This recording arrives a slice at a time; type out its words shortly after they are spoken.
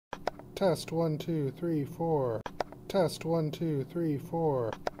Test 1 2 3 4. Test 1 2 3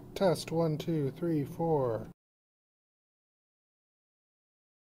 4. Test 1 2 3 4.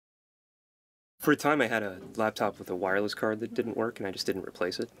 For a time, I had a laptop with a wireless card that didn't work, and I just didn't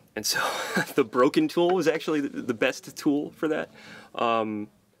replace it. And so the broken tool was actually the best tool for that.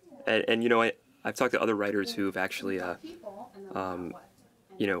 And you know, I've talked to other writers who have actually, you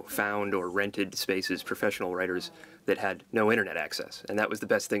know, found or rented spaces, professional writers that had no internet access, and that was the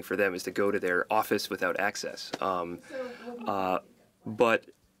best thing for them, is to go to their office without access. But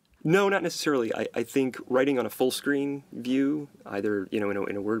no, not necessarily. I think writing on a full screen view, either, you know,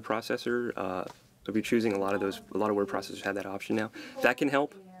 in a word processor, if you're choosing a lot of word processors have that option now. That can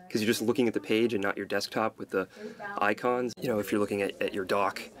help, because you're just looking at the page and not your desktop with the icons. You know, if you're looking at your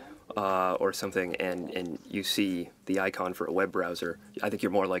dock or something, and you see the icon for a web browser, I think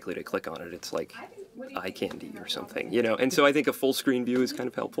you're more likely to click on it. It's like eye candy or something, you know. And so I think a full screen view is kind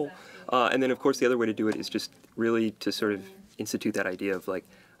of helpful. And then, of course, the other way to do it is just really to sort of institute that idea of, like,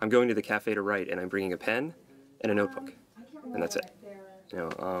 I'm going to the cafe to write, and I'm bringing a pen and a notebook, and that's it. You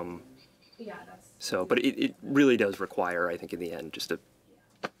know, so, but it really does require, I think, in the end, just a,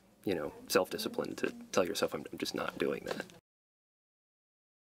 you know, self-discipline to tell yourself, I'm just not doing that.